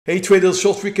Hey traders,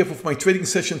 short recap of my trading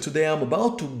session today. I'm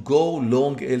about to go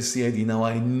long LCID. Now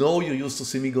I know you're used to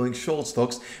see me going short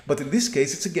stocks, but in this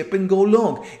case it's a gap and go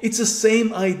long. It's the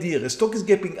same idea. A stock is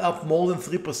gapping up more than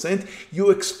 3%.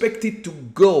 You expect it to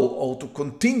go or to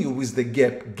continue with the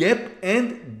gap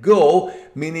and go,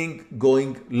 meaning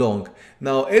going long.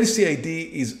 Now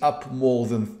LCID is up more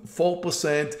than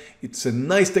 4%. It's a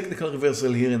nice technical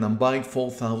reversal here and I'm buying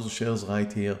 4,000 shares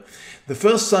right here. The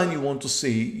first sign you want to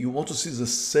see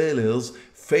the sellers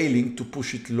failing to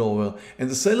push it lower, and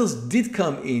the sellers did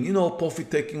come in,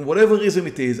 profit taking, whatever reason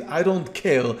it is, I don't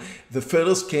care. The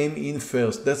sellers came in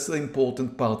first. That's the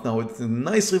important part. Now it's a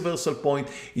nice reversal point.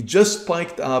 It just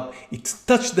spiked up. It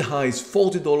touched the highs,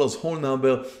 $40 whole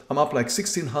number. I'm up like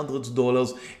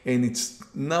 $1,600 and it's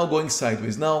now going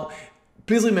sideways. Now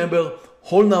please remember,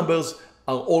 whole numbers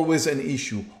are always an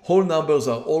issue. Whole numbers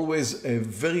are always a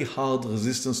very hard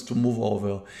resistance to move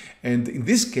over. And in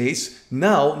this case,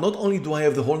 now, not only do I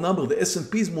have the whole number, the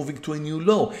S&P is moving to a new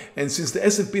low. And since the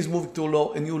S&P is moving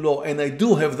to a new low, and I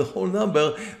do have the whole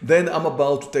number, then I'm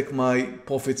about to take my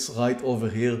profits right over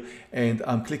here. And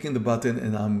I'm clicking the button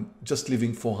and I'm just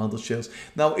leaving 400 shares.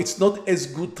 Now, it's not as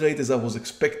good trade as I was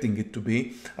expecting it to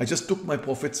be. I just took my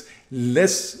profits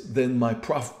less than my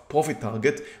profit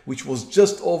target, which was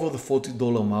just over the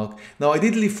 $40 mark. Now, I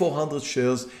did leave 400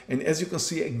 shares, and as you can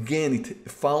see, again,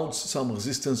 it found some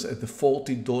resistance at the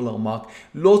 $40 mark.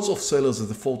 Lots of sellers at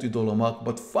the $40 mark,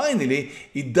 but finally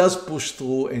it does push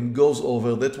through and goes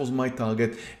over. That was my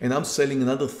target, and I'm selling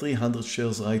another 300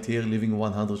 shares right here, leaving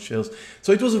 100 shares.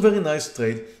 So it was a very nice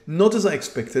trade, not as I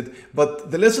expected,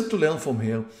 but the lesson to learn from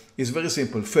here is very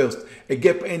simple. First, a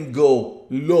gap and go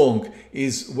long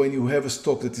is when you have a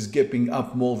stock that is gapping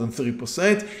up more than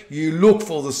 3%. You look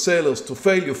for the sellers to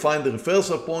fail, you find the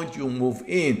reversal point, you move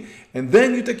in, and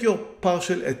then you take your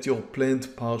partial at your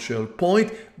planned partial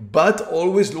point, but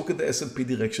always look at the S&P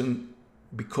direction,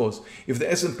 because if the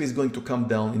S&P is going to come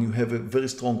down and you have a very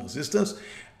strong resistance,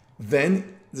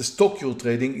 then the stock you're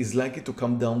trading is likely to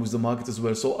come down with the market as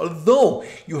well. So although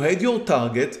you had your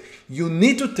target, you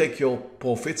need to take your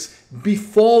profits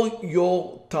before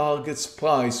your target's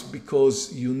price,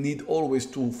 because you need always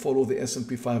to follow the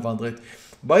S&P 500.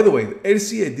 By the way, the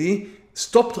LCID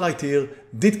stopped right here,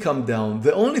 did come down.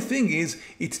 The only thing is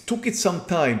it took it some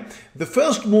time. The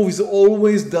first move is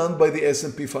always done by the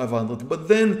S&P 500, but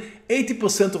then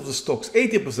 80% of the stocks,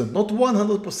 80%, not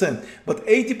 100%, but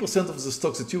 80% of the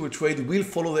stocks that you will trade will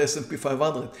follow the S&P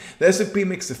 500. The S&P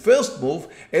makes the first move,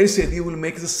 LCID will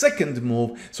make the second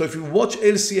move. So if you watch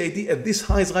LCID at this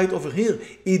highs right over here,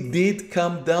 it did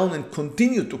come down and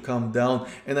continue to come down,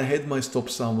 and I had my stop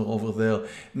somewhere over there.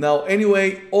 Now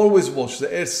anyway, always watch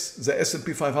the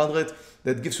S&P 500.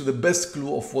 That gives you the best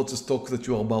clue of what the stock that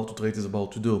you are about to trade is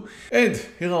about to do. And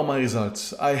here are my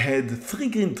results. I had 3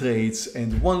 green trades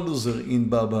and 1 loser in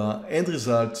BABA. End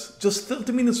result, just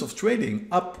 30 minutes of trading,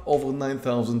 up over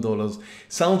 $9,000.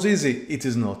 Sounds easy, it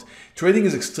is not. Trading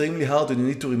is extremely hard and you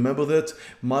need to remember that.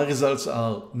 My results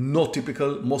are not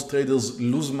typical. Most traders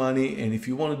lose money, and if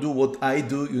you want to do what I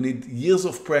do, you need years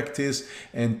of practice,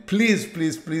 and please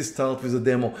start with a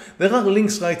demo. There are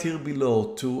links right here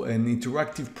below to an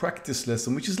interactive practice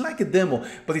lesson, which is like a demo,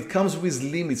 but it comes with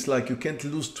limits, like you can't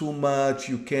lose too much,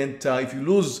 you can't, if you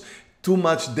lose too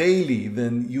much daily,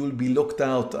 then you will be locked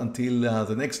out until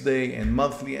the next day, and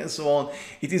monthly and so on.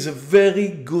 It is a very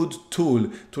good tool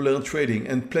to learn trading,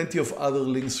 and plenty of other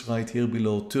links right here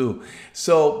below too.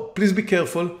 So please be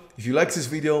careful. If you like this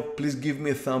video, please give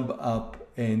me a thumb up,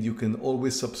 and you can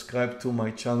always subscribe to my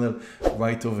channel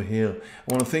right over here.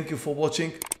 I want to thank you for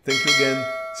watching. Thank you again.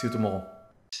 See you tomorrow.